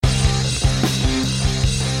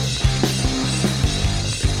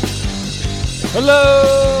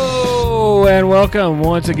Hello and welcome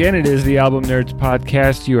once again. It is the Album Nerds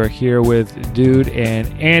Podcast. You are here with Dude and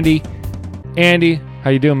Andy. Andy, how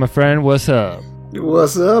you doing, my friend? What's up?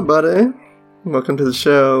 What's up, buddy? Welcome to the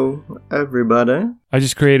show, everybody. I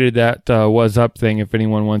just created that "what's up" thing if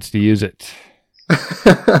anyone wants to use it.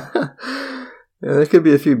 Yeah, there could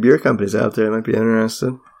be a few beer companies out there that might be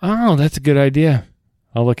interested. Oh, that's a good idea.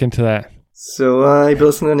 I'll look into that. So, you been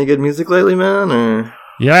listening to any good music lately, man? Or?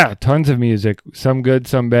 Yeah, tons of music. Some good,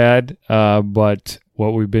 some bad. But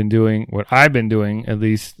what I've been doing, at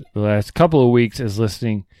least the last couple of weeks, is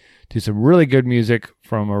listening to some really good music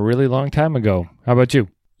from a really long time ago. How about you?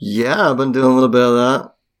 Yeah, I've been doing a little bit of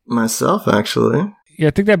that myself, actually. Yeah,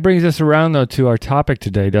 I think that brings us around, though, to our topic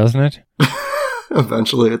today, doesn't it?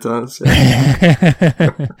 Eventually it does.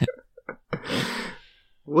 Yeah.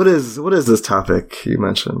 What is this topic you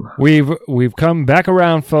mentioned? We've come back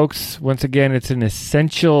around, folks. Once again, it's an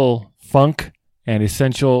essential funk and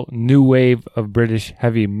essential new wave of British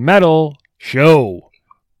heavy metal show.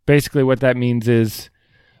 Basically, what that means is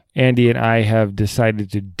Andy and I have decided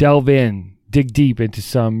to dig deep into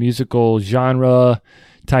some musical genre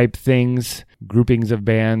type things, groupings of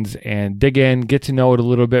bands, and dig in, get to know it a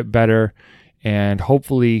little bit better, and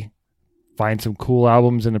hopefully find some cool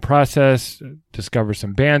albums in the process, discover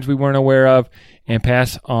some bands we weren't aware of, and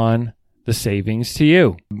pass on the savings to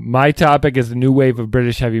you. My topic is the new wave of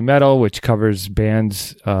British heavy metal, which covers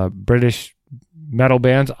bands, British metal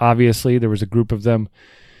bands. Obviously, there was a group of them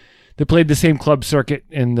that played the same club circuit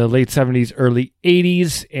in the late 70s, early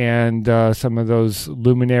 80s, and some of those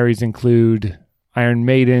luminaries include Iron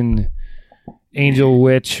Maiden, Angel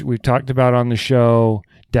Witch, we've talked about on the show.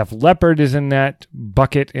 Def Leppard is in that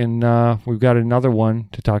bucket, and we've got another one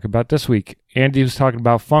to talk about this week. Andy was talking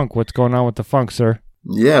about funk. What's going on with the funk, sir?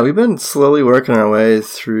 Yeah, we've been slowly working our way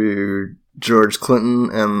through George Clinton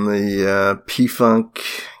and the P-Funk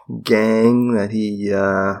gang that he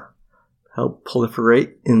helped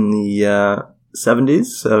proliferate in the 70s.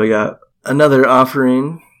 So we got another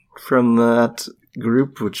offering from that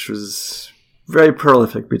group, which was very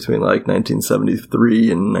prolific between like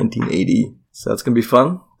 1973 and 1980. So it's going to be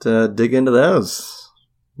fun to dig into those.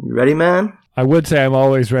 You ready, man? I would say I'm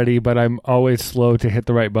always ready, but I'm always slow to hit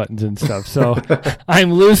the right buttons and stuff. So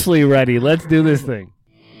I'm loosely ready. Let's do this thing.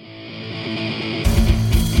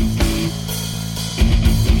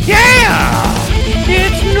 Yeah!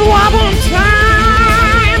 It's new album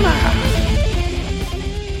time!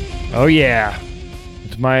 Oh, yeah.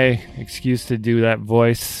 It's my excuse to do that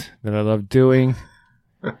voice that I love doing.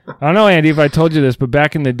 I don't know, Andy, if I told you this, but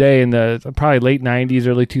back in the day, in the probably late 90s,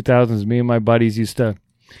 early 2000s, me and my buddies used to,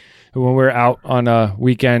 when we were out on a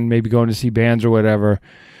weekend, maybe going to see bands or whatever,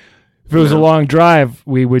 if it was a long drive,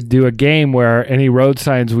 we would do a game where any road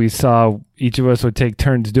signs we saw, each of us would take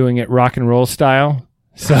turns doing it rock and roll style.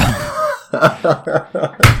 So,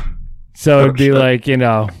 it'd be like,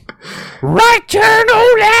 right turn, ole!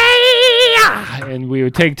 And we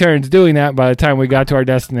would take turns doing that. By the time we got to our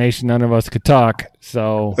destination, none of us could talk.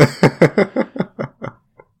 So it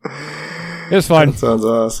was fun. That sounds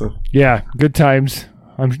awesome. Yeah, good times.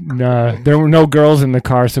 There were no girls in the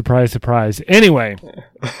car. Surprise, surprise. Anyway,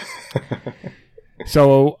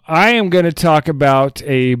 so I am going to talk about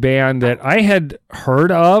a band that I had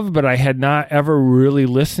heard of, but I had not ever really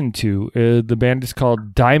listened to. The band is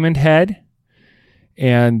called Diamond Head,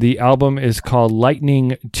 and the album is called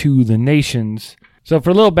Lightning to the Nations. So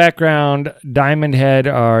for a little background, Diamond Head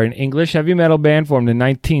are an English heavy metal band formed in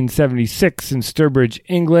 1976 in Sturbridge,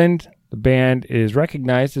 England. The band is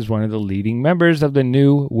recognized as one of the leading members of the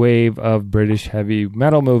new wave of British heavy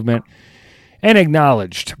metal movement and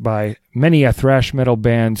acknowledged by many a thrash metal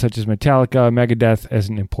band such as Metallica, Megadeth as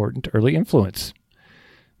an important early influence.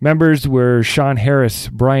 Members were Sean Harris,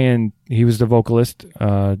 he was the vocalist,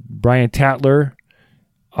 Brian Tatler,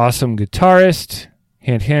 awesome guitarist,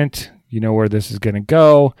 hint, hint, you know where this is going to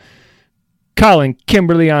go. Colin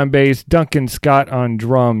Kimberly on bass, Duncan Scott on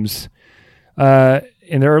drums.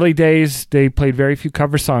 In the early days, they played very few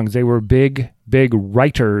cover songs. They were big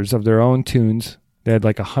writers of their own tunes. They had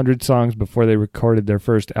like 100 songs before they recorded their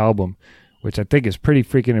first album, which I think is pretty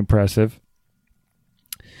freaking impressive.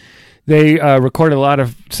 They recorded a lot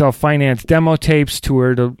of self-financed demo tapes,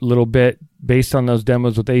 toured a little bit based on those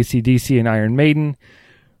demos with AC/DC and Iron Maiden.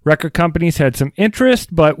 Record companies had some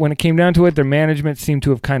interest, but when it came down to it, their management seemed to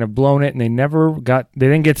have kind of blown it, and they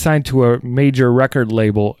didn't get signed to a major record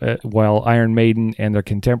label while Iron Maiden and their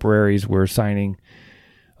contemporaries were signing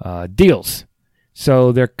deals.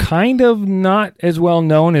 So they're kind of not as well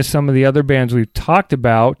known as some of the other bands we've talked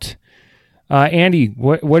about. Andy,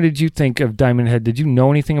 what did you think of Diamond Head? Did you know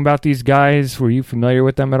anything about these guys? Were you familiar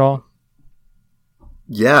with them at all?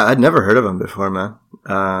 Yeah, I'd never heard of them before, man.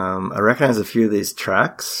 I recognize a few of these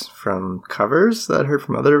tracks from covers that I'd heard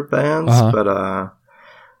from other bands, but I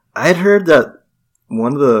had heard that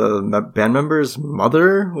one of the band members'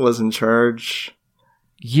 mother was in charge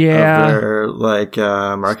of their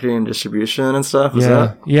marketing and distribution and stuff. Is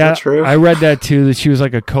that true? I read that too, that she was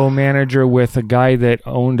like a co-manager with a guy that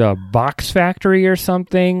owned a box factory or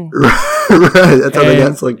something. Right, that's how they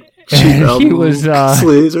got like cheap album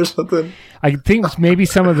sleeves or something. I think maybe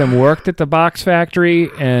some of them worked at the box factory,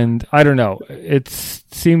 and I don't know. It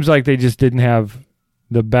seems like they just didn't have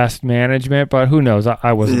the best management, but who knows?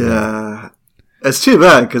 I wasn't there. It's too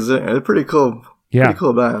bad because they're pretty cool. Yeah. Pretty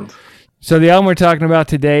cool band. So the album we're talking about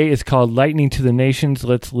today is called Lightning to the Nations.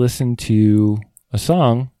 Let's listen to a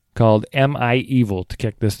song called Am I Evil to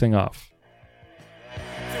kick this thing off.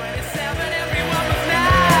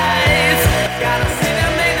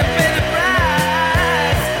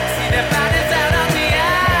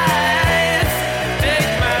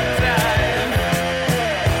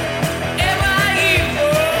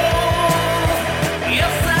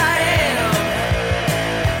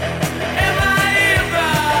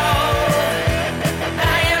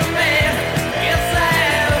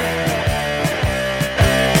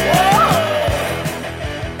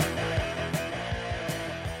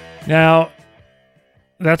 Now,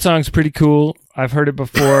 that song's pretty cool. I've heard it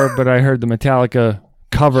before, but I heard the Metallica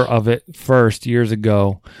cover of it first years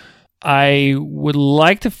ago. I would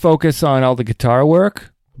like to focus on all the guitar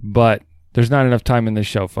work, but there's not enough time in this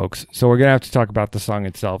show, folks. So we're going to have to talk about the song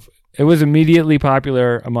itself. It was immediately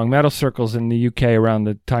popular among metal circles in the UK around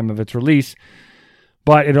the time of its release,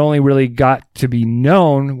 but it only really got to be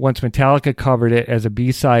known once Metallica covered it as a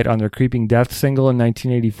B-side on their Creeping Death single in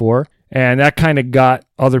 1984. And that kind of got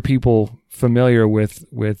other people familiar with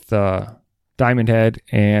Diamond Head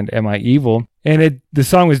and Am I Evil? And the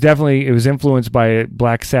song was influenced by a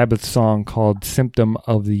Black Sabbath song called Symptom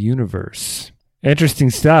of the Universe. Interesting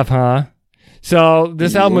stuff, huh? So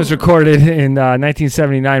this album was recorded in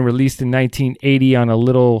 1979, released in 1980 on a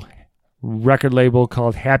little record label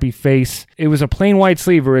called Happy Face. It was a plain white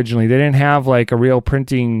sleeve originally. They didn't have like a real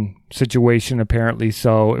printing situation apparently,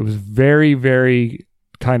 so it was very, very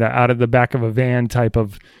kind of out of the back of a van type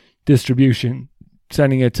of distribution,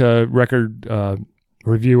 sending it to record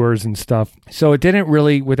reviewers and stuff. So it didn't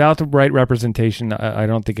really, without the right representation, I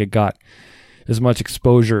don't think it got as much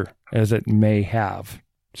exposure as it may have.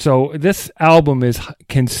 So this album is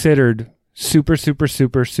considered super, super,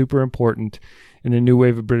 super, super important in the new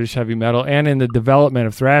wave of British heavy metal and in the development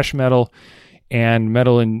of thrash metal and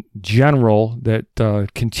metal in general that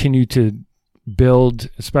continue to build,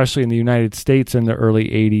 especially in the United States in the early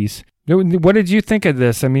 80s. What did you think of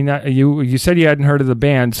this? I mean, you said you hadn't heard of the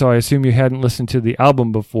band, so I assume you hadn't listened to the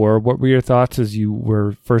album before. What were your thoughts as you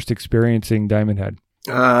were first experiencing Diamond Head?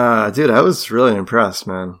 Dude, I was really impressed,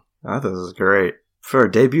 man. I thought this was great. For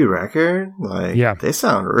a debut record, they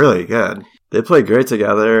sound really good. They play great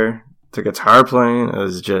together. The guitar playing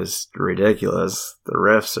is just ridiculous. The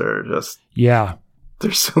riffs are just... Yeah.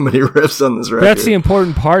 There's so many riffs on this record. That's the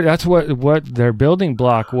important part. That's what their building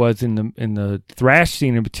block was in the thrash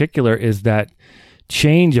scene in particular, is that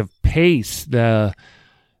change of pace. They'd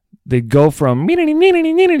go from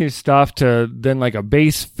stuff to then like a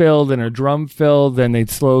bass fill, then a drum fill, then they'd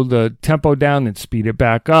slow the tempo down and speed it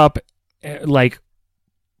back up,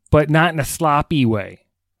 but not in a sloppy way,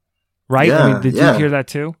 right? Yeah, I mean, did you hear that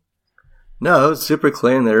too? No, it was super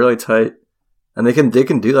clean. They're really tight, and they can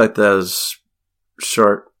do like those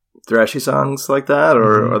short thrashy songs like that,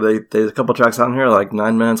 or they a couple tracks on here like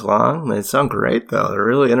 9 minutes long. They sound great though. They're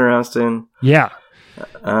really interesting. Yeah.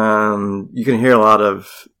 You can hear a lot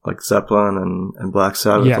of like Zeppelin and Black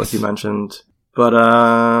Sabbath, like you mentioned, but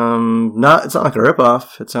it's not like a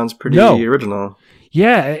ripoff. It sounds pretty original.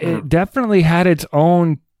 Yeah, it definitely had its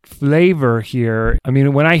own flavor here. I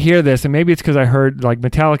mean, when I hear this, and maybe it's because I heard like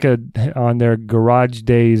Metallica on their Garage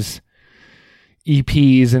Days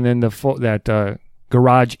EPs, and then that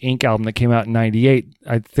Garage Inc. album that came out in 98.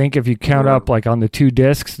 I think if you count up like on the 2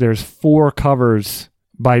 discs, there's 4 covers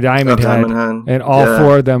by Diamond Head, and all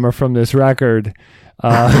 4 of them are from this record.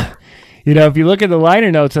 If you look at the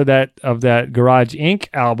liner notes of that Garage Inc.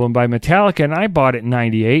 album by Metallica, and I bought it in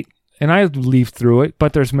 98, and I leafed through it,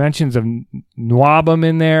 but there's mentions of Nwabum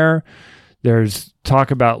in there. There's talk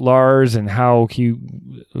about Lars and how he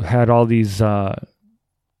had all these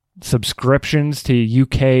subscriptions to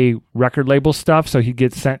UK record label stuff, so he'd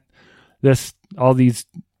get sent all these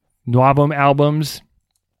Nwabum albums,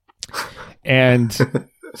 and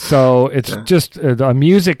so it's just a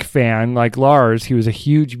music fan like Lars. He was a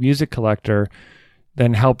huge music collector,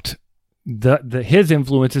 then helped his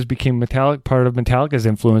influences became part of Metallica's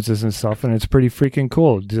influences and stuff, and it's pretty freaking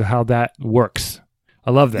cool how that works.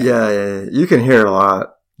 I love that. Yeah. You can hear a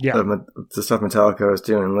lot Yeah. of the stuff Metallica was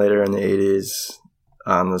doing later in the 80s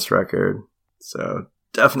on this record. So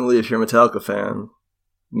definitely, if you're a Metallica fan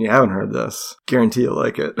and you haven't heard this, guarantee you'll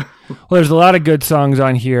like it. Well, there's a lot of good songs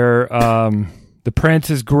on here. The Prince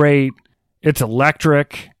is great. It's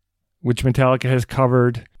Electric, which Metallica has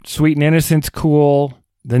covered. Sweet and Innocent's cool.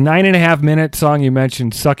 The 9.5-minute song you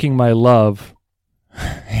mentioned, Sucking My Love,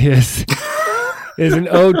 is an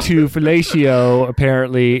ode to fellatio,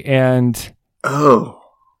 apparently. And oh,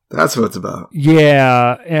 that's what it's about.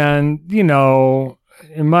 yeah, and,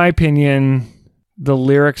 in my opinion, the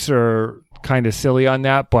lyrics are kind of silly on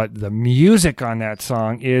that, but the music on that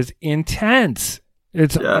song is intense.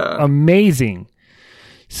 It's amazing.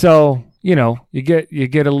 So, you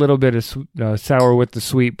get a little bit of sour with the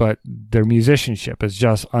sweet, but their musicianship is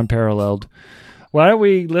just unparalleled. Why don't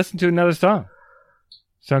we listen to another song?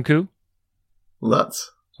 Sound cool?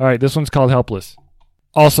 Let's. All right, this one's called Helpless.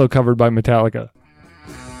 Also covered by Metallica.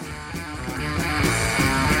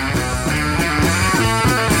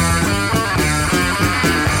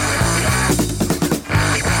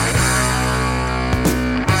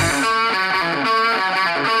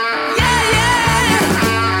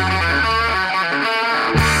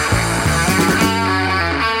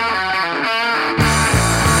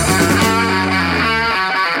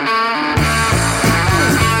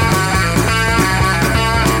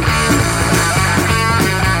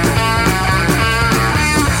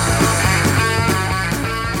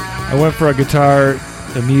 I went for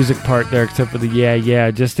a music part there, except for the yeah,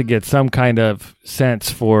 just to get some kind of sense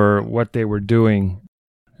for what they were doing.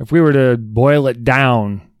 If we were to boil it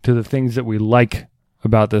down to the things that we like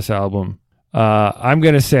about this album, I'm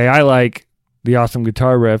going to say I like the awesome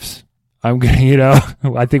guitar riffs. I'm going to,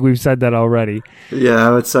 I think we've said that already. Yeah, I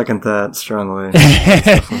would second that strongly.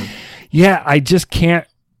 Yeah, I just can't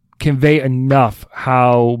convey enough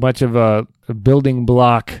how much of a building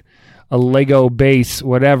block, a Lego base,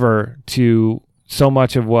 whatever, to so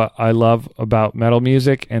much of what I love about metal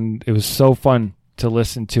music. And it was so fun to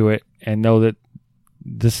listen to it and know that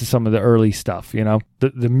this is some of the early stuff,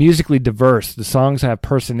 the musically diverse. The songs have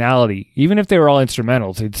personality. Even if they were all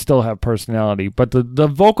instrumentals, they'd still have personality. But the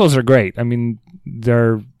vocals are great. I mean,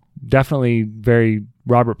 they're definitely very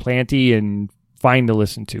Robert Planty and fine to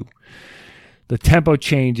listen to. The tempo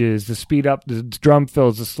changes, the speed up, the drum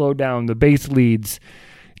fills, the slow down, the bass leads.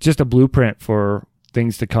 Just a blueprint for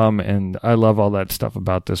things to come, and I love all that stuff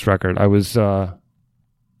about this record. It was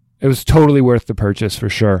totally worth the purchase for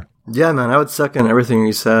sure. Yeah, man, I would second everything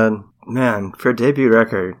you said. Man, for a debut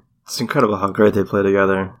record, it's incredible how great they play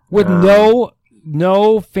together. With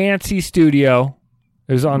no fancy studio.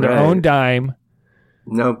 It was on their own dime.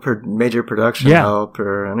 No major production help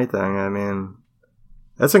or anything. I mean,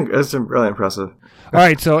 that's really impressive. All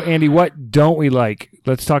right, so Andy, what don't we like?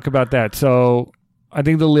 Let's talk about that. So I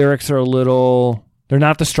think the lyrics are they're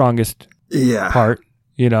not the strongest part,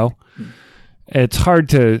 It's hard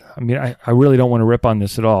to, I really don't want to rip on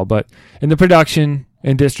this at all, but in the production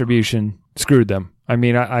and distribution, screwed them.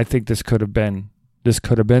 I think this could have been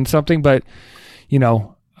something, but,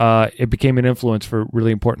 it became an influence for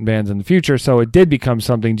really important bands in the future, so it did become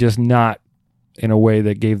something, just not in a way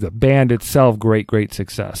that gave the band itself great, great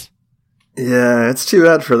success. Yeah, it's too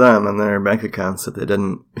bad for them and their bank accounts that they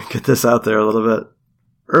didn't get this out there a little bit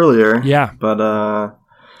earlier. Yeah. But,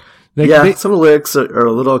 some of the lyrics are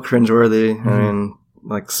a little cringeworthy. Mm-hmm. I mean,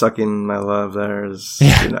 like Sucking My Love there is,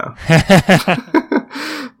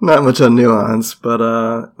 not much on nuance. But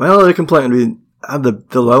my only complaint would be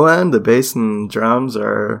the low end, the bass and drums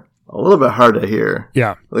are a little bit hard to hear.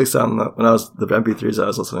 Yeah. At least on the MP3s I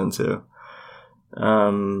was listening to.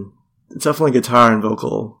 It's definitely guitar and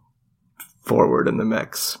vocal forward in the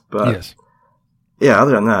mix. But yes. Yeah,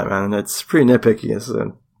 other than that, man, it's pretty nitpicky. It's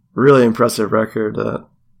a really impressive record that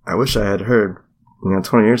I wish I had heard,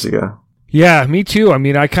 20 years ago. Yeah, me too.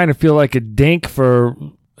 I kind of feel like a dink for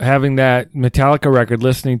having that Metallica record,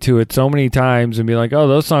 listening to it so many times and be like, oh,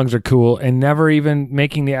 those songs are cool, and never even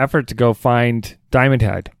making the effort to go find Diamond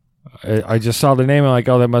Head. I just saw the name and like,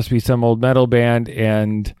 oh, that must be some old metal band.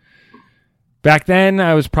 And back then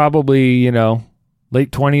I was probably,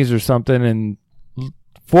 late 20s or something and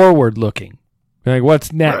forward looking. Like,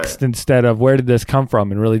 what's next instead of where did this come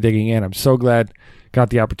from, and really digging in. I'm so glad got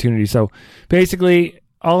the opportunity. So basically,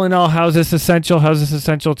 all in all, how's this essential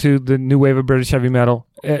to the new wave of British heavy metal?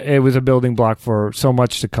 It was a building block for so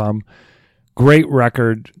much to come. Great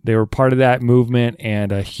record. They were part of that movement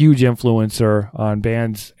and a huge influencer on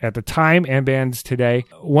bands at the time and bands today.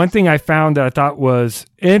 One thing I found that I thought was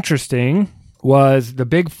interesting was the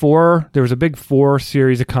Big Four. There was a Big Four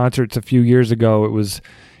series of concerts a few years ago. It was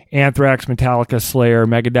Anthrax, Metallica, Slayer,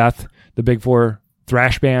 Megadeth, the Big Four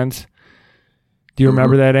thrash bands. Do you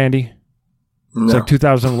remember that, Andy? No. It's like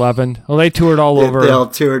 2011. Well, they toured all over. They all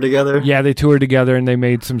toured together? Yeah, they toured together and they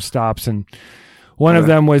made some stops. And one of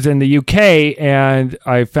them was in the UK, and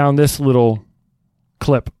I found this little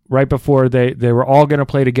clip right before they were all going to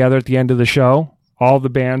play together at the end of the show. All the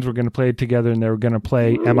bands were going to play together, and they were going to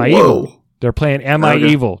play Am I Evil? They're playing Am I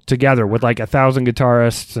Evil together with like 1,000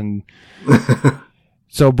 guitarists. And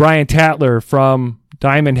so Brian Tatler from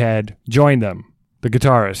Diamond Head joined them, the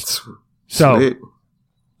guitarist. So Sweet.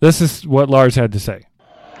 This is what Lars had to say.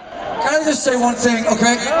 Can I just say one thing,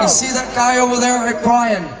 okay? You see that guy over there, Rick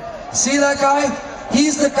Bryan? See that guy?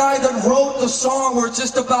 He's the guy that wrote the song we're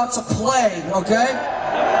just about to play, okay?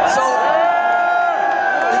 So,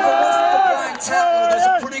 if it wasn't for Brian Tatler, there's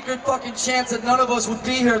a pretty good fucking chance that none of us would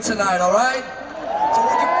be here tonight, all right? So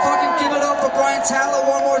we can fucking give it up for Brian Tatler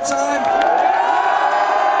one more time.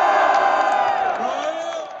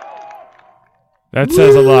 That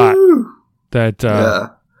says a lot. That,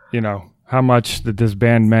 you know, how much that this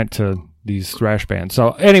band meant to these thrash bands.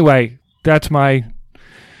 So anyway, that's my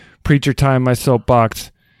preacher time, my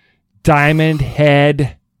soapbox. Diamond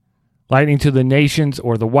Head, Lightning to the Nations,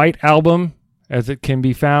 or the White Album, as it can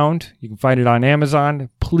be found. You can find it on Amazon.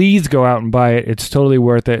 Please go out and buy it. It's totally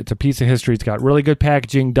worth it. It's a piece of history. It's got really good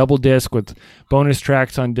packaging, double disc with bonus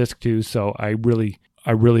tracks on disc 2. So I really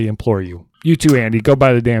implore you. You too, Andy. Go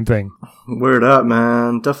buy the damn thing. Word up,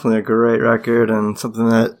 man. Definitely a great record and something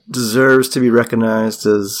that deserves to be recognized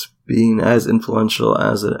as being as influential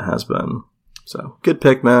as it has been. So, good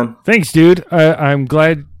pick, man. Thanks, dude. I'm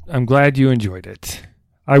glad you enjoyed it.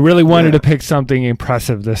 I really wanted to pick something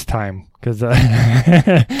impressive this time because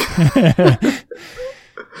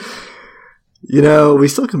you know, we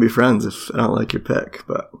still can be friends if I don't like your pick,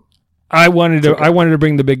 but I wanted to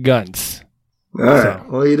bring the big guns. All right. So.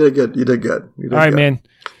 Well, you did good. All right, man.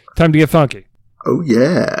 Time to get funky. Oh,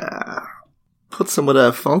 yeah. Put some of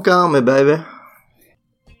that funk on me, baby.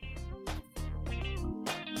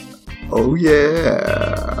 Oh,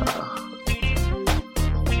 yeah.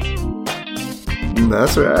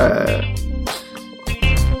 That's right.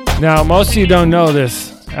 Now, most of you don't know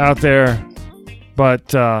this out there, but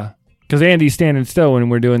because Andy's standing still when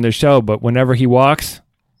we're doing this show, but whenever he walks,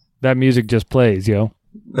 that music just plays, yo.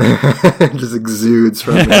 It just exudes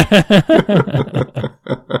from it.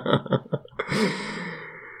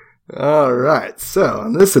 All right. So,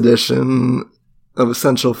 on this edition of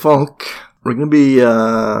Essential Funk, we're going to be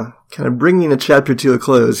kind of bringing a chapter to a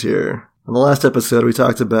close here. On the last episode, we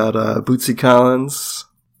talked about Bootsy Collins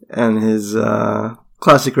and his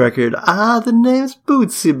classic record, The Name's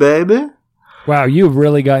Bootsy, Baby. Wow, you've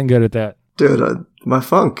really gotten good at that. Dude, my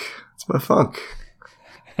funk. It's my funk.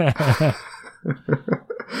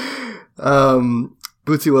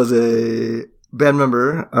 Bootsy was a band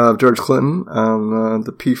member of George Clinton on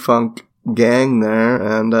the P-Funk gang there,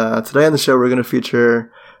 and today on the show we're going to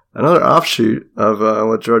feature another offshoot of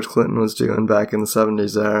what George Clinton was doing back in the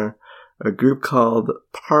 70s there, a group called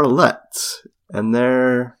Parlette, and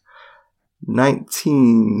their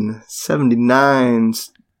 1979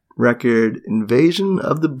 record Invasion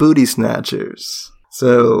of the Booty Snatchers.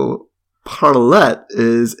 So Parlette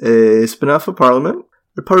is a spin-off of Parliament.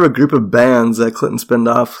 They're part of a group of bands that Clinton spinned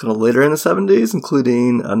off kind of later in the 70s,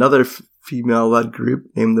 including another female-led group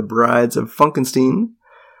named the Brides of Funkenstein,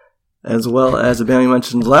 as well as a band we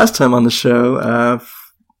mentioned last time on the show,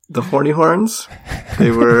 the Horny Horns.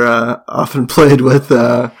 They were often played with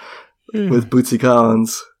Bootsy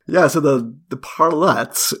Collins. Yeah, so the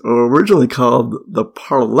Parlettes were originally called the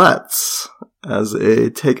Parlettes as a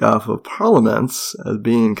takeoff of Parliaments, as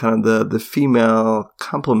being kind of the female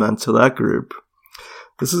complement to that group.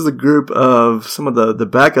 This is a group of some of the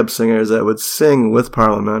backup singers that would sing with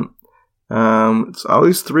Parliament. It's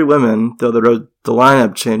always 3 women, though the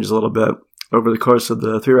lineup changes a little bit over the course of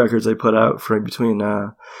the 3 records they put out from between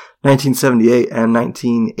 1978 and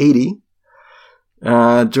 1980.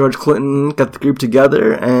 George Clinton got the group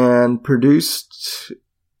together and produced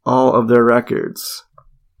all of their records.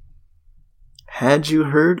 Had you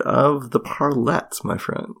heard of the Parlettes, my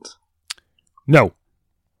friend? No,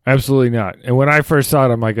 absolutely not. And when I first saw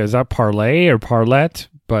it, I'm like, is that parlay or parlette?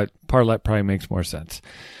 But parlette probably makes more sense.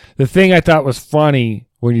 The thing I thought was funny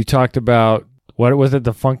when you talked about, what was it,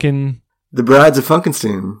 the Funkin'? The Brides of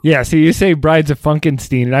Funkenstein. Yeah, so you say Brides of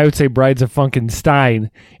Funkenstein, and I would say Brides of Funkenstein,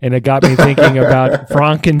 and it got me thinking about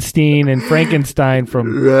Frankenstein and Frankenstein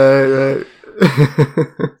from Right.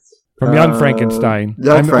 Young Frankenstein,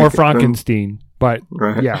 or Frankenstein, but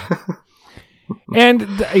Right. yeah. And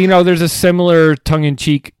there's a similar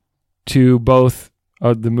tongue-in-cheek to both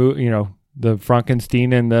of the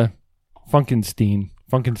Frankenstein and the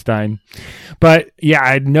Funkenstein. But yeah,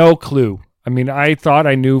 I had no clue. I mean, I thought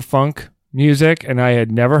I knew funk music, and I had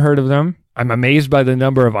never heard of them. I'm amazed by the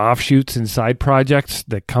number of offshoots and side projects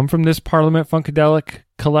that come from this Parliament Funkadelic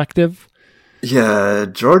collective. Yeah,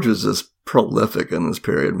 George was just prolific in this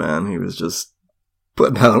period, man. He was just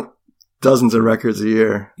putting out dozens of records a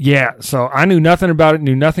year. Yeah, so I knew nothing about it,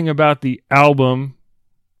 knew nothing about the album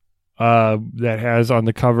that has on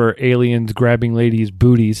the cover aliens grabbing ladies'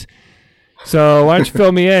 booties. So why don't you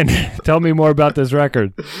fill me in? Tell me more about this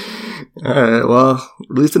record. All right, well,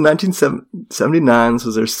 released in 1979, this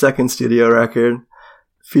was their second studio record.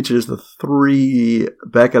 Features the 3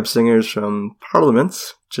 backup singers from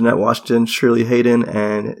Parliament, Jeanette Washington, Shirley Hayden,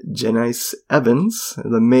 and Janice Evans,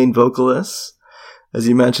 the main vocalists. As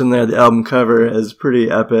you mentioned there, the album cover is pretty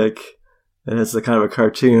epic. It has a kind of a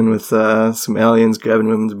cartoon with some aliens grabbing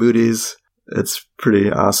women's booties. It's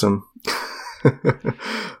pretty awesome.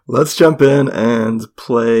 Let's jump in and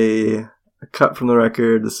play a cut from the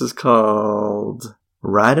record. This is called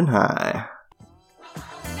Riding High.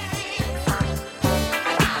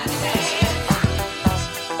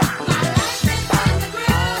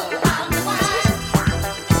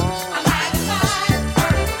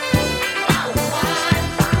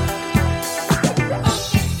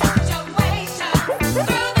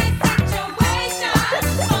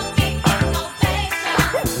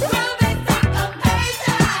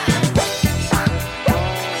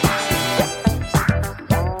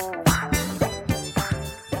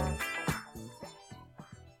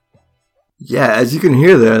 Yeah, as you can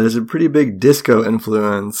hear there's a pretty big disco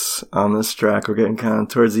influence on this track. We're getting kind of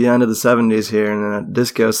towards the end of the 70s here, and then that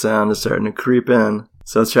disco sound is starting to creep in.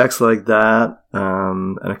 So tracks like that,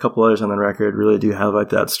 and a couple others on the record really do have like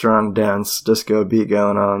that strong dance disco beat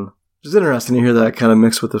going on. It's interesting to hear that kind of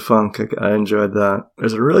mixed with the funk. I enjoyed that.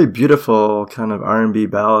 There's a really beautiful kind of R&B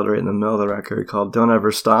ballad right in the middle of the record called Don't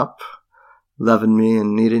Ever Stop, Loving Me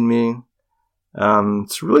and Needing Me.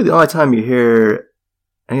 It's really the only time you hear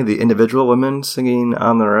any of the individual women singing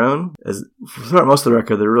on their own. Throughout most of the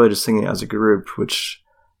record, they're really just singing as a group, which,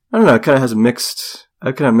 I don't know, it kind of has mixed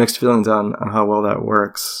feelings on how well that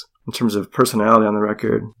works in terms of personality on the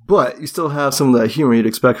record. But you still have some of that humor you'd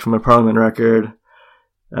expect from a Parliament record.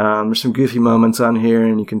 There's some goofy moments on here,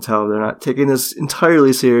 and you can tell they're not taking this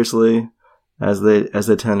entirely seriously as they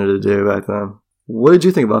tended to do back then. What did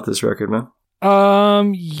you think about this record, man?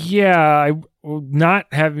 Yeah, not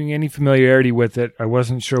having any familiarity with it, I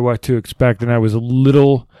wasn't sure what to expect, and I was a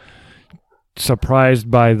little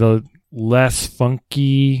surprised by the less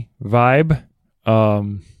funky vibe.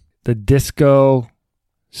 The disco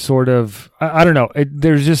sort of, I don't know,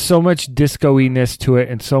 there's just so much disco-iness to it,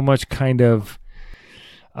 and so much kind of,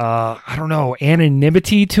 I don't know,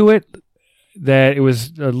 anonymity to it, that it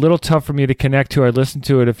was a little tough for me to connect to. I listened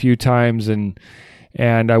to it a few times, and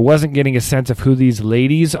I wasn't getting a sense of who these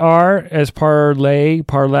ladies are as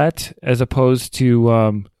Parlette, as opposed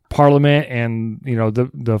to Parliament, and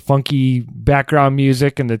the funky background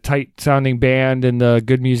music and the tight sounding band and the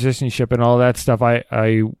good musicianship and all that stuff.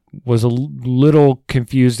 I was a little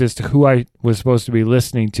confused as to who I was supposed to be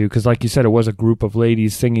listening to, because like you said, it was a group of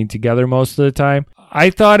ladies singing together most of the time. I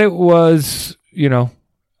thought it was,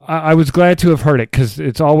 I was glad to have heard it, because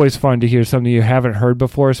it's always fun to hear something you haven't heard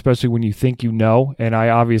before, especially when you think you know, and I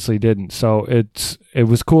obviously didn't. So it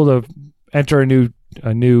was cool to enter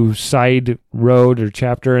a new side road or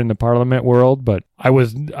chapter in the Parliament world, but it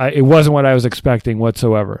wasn't what I was expecting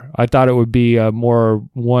whatsoever. I thought it would be a more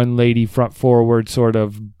one lady front forward sort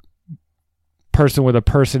of person with a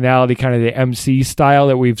personality, kind of the MC style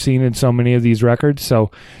that we've seen in so many of these records. So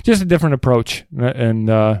just a different approach, and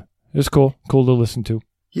it was cool to listen to.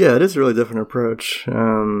 Yeah, it is a really different approach.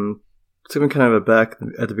 Took me kind of aback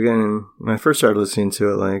at the beginning when I first started listening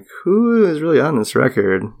to it, like, who is really on this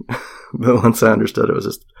record? But once I understood it was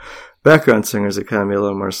just background singers, it kind of made a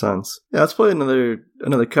little more sense. Yeah, let's play another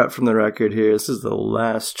cut from the record here. This is the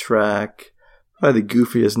last track, probably the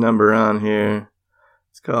goofiest number on here.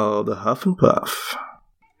 It's called The Huff and Puff.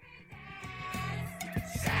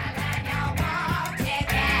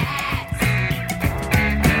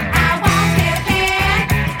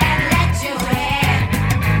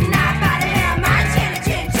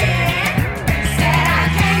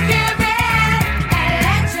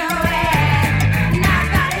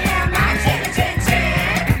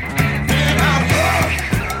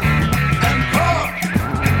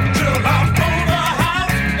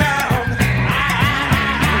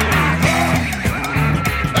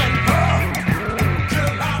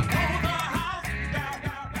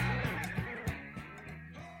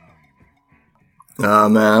 Oh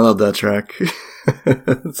man, I love that track.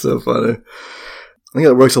 It's so funny. I think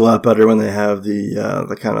it works a lot better when they have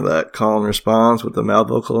the kind of that call and response with the male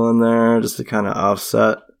vocal in there, just to kind of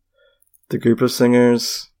offset the group of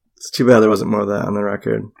singers. It's too bad there wasn't more of that on the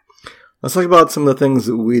record. Let's talk about some of the things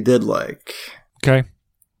that we did like. Okay,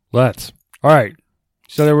 let's. All right.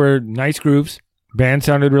 So there were nice grooves. Band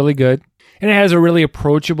sounded really good. And it has a really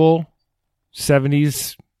approachable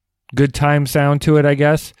 70s good time sound to it, I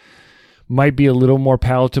guess. Might be a little more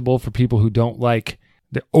palatable for people who don't like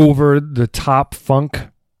the over-the-top funk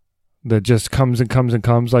that just comes and comes and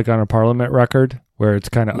comes like on a Parliament record, where it's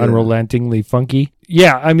kind of unrelentingly funky.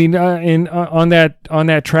 Yeah, I mean, on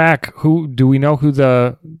that track, do we know who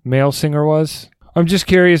the male singer was? I'm just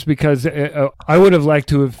curious because I would have liked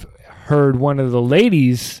to have heard one of the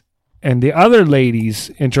ladies and the other ladies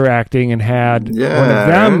interacting and had one of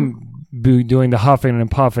them be doing the huffing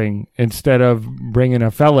and puffing instead of bringing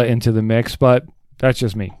a fella into the mix, but that's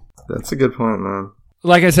just me. That's a good point, man.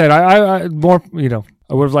 Like I said, I more,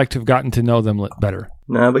 I would have liked to have gotten to know them better.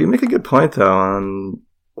 No, but you make a good point, though, on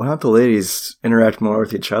why don't the ladies interact more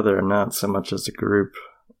with each other and not so much as a group?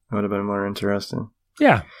 It would have been more interesting.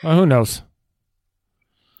 Yeah, well, who knows?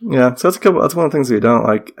 Yeah, so that's one of the things we don't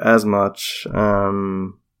like as much. I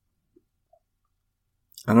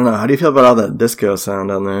don't know. How do you feel about all that disco sound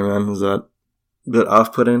on there, man? Is that a bit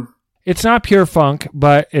off-putting? It's not pure funk,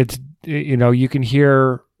 but it's, you can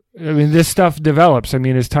hear, I mean, this stuff develops. I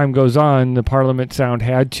mean, as time goes on, the Parliament sound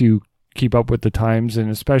had to keep up with the times,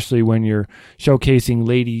 and especially when you're showcasing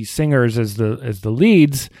lady singers as the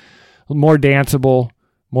leads, more danceable,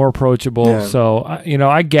 more approachable. Yeah. So,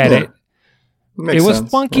 I get it. It was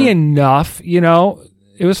funky enough, it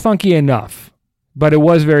was funky enough. But it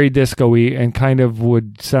was very disco-y and kind of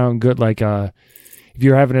would sound good like if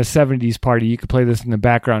you're having a 70s party, you could play this in the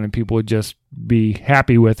background and people would just be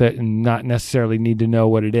happy with it and not necessarily need to know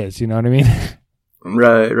what it is. You know what I mean?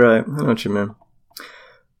 Right. I know what you mean.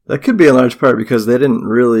 That could be a large part because they didn't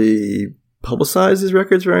really publicize these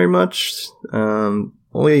records very much.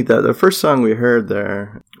 Only the first song we heard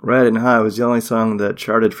there, Riding High, was the only song that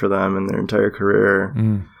charted for them in their entire career.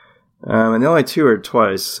 Mm. And they only toured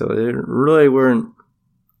twice, so they really weren't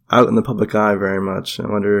out in the public eye very much. I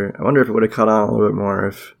wonder if it would have caught on a little bit more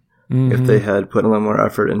if they had put a little more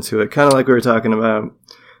effort into it. Kind of like we were talking about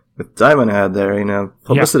with Diamond Head there,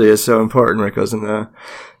 publicity is so important when it goes into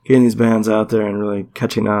getting these bands out there and really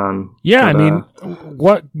catching on. Yeah,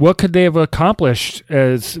 but, what could they have accomplished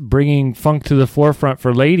as bringing funk to the forefront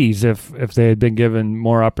for ladies if they had been given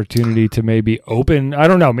more opportunity to maybe open? I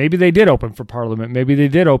don't know. Maybe they did open for Parliament. Maybe they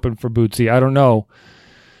did open for Bootsy. I don't know.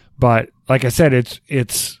 But like I said, it's.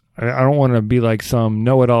 I don't want to be like some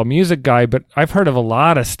know-it-all music guy, but I've heard of a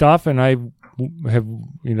lot of stuff, and I have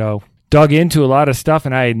dug into a lot of stuff,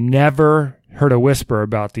 and I had never heard a whisper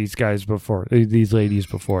about these guys before, these ladies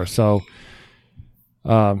before. So,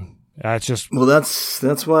 that's just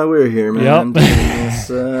that's why we're here, man. Yep.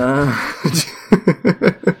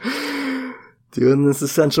 Doing this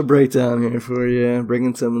essential breakdown here for you,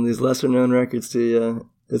 bringing some of these lesser known records to you.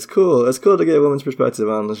 It's cool. It's cool to get a woman's perspective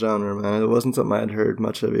on the genre, man. It wasn't something I'd heard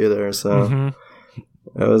much of either, so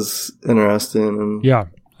it was interesting. And yeah,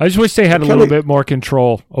 I just wish they had a little bit more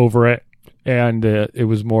control over it, and it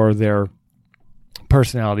was more of their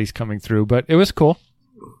personalities coming through, but it was cool.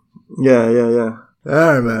 Yeah. All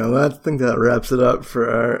right, man. Well, I think that wraps it up for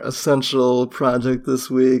our essential project this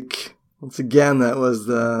week. Once again, that was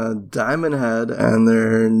the Diamond Head and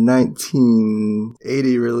their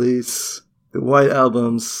 1980 release, the White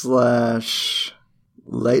Album /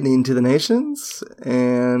 Lightning to the Nations,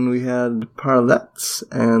 and we had Parlettes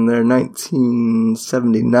and their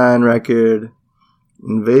 1979 record,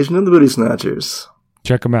 Invasion of the Booty Snatchers.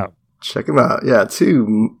 Check them out. Yeah,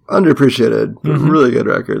 two underappreciated, but really good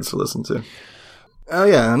records to listen to. Oh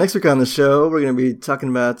yeah, next week on the show, we're going to be talking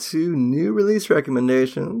about 2 new release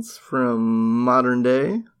recommendations from modern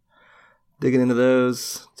day. Digging into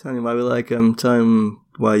those, telling you why we like them, telling you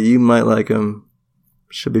why you might like them.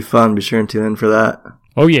 Should be fun. Be sure and tune in for that.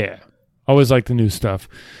 Oh yeah, always like the new stuff.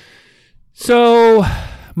 So,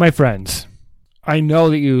 my friends, I know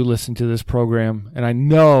that you listen to this program, and I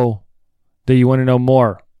know that you want to know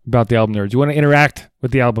more about the Album Nerds. You want to interact with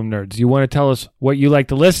the Album Nerds. You want to tell us what you like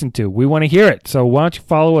to listen to. We want to hear it. So why don't you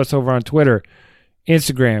follow us over on Twitter,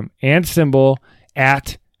 Instagram, and symbol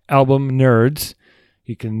 @ Album Nerds.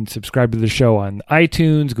 You can subscribe to the show on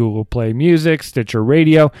iTunes, Google Play Music, Stitcher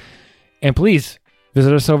Radio. And please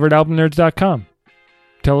visit us over at albumnerds.com.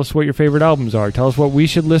 Tell us what your favorite albums are. Tell us what we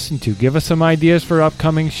should listen to. Give us some ideas for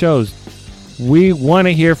upcoming shows. We want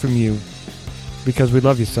to hear from you because we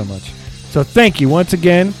love you so much. So thank you once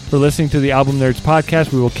again for listening to the Album Nerds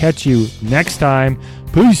podcast. We will catch you next time.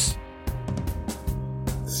 Peace.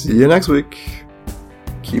 See you next week.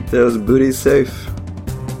 Keep those booties safe.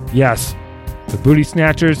 Yes, the booty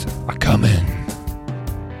snatchers are coming.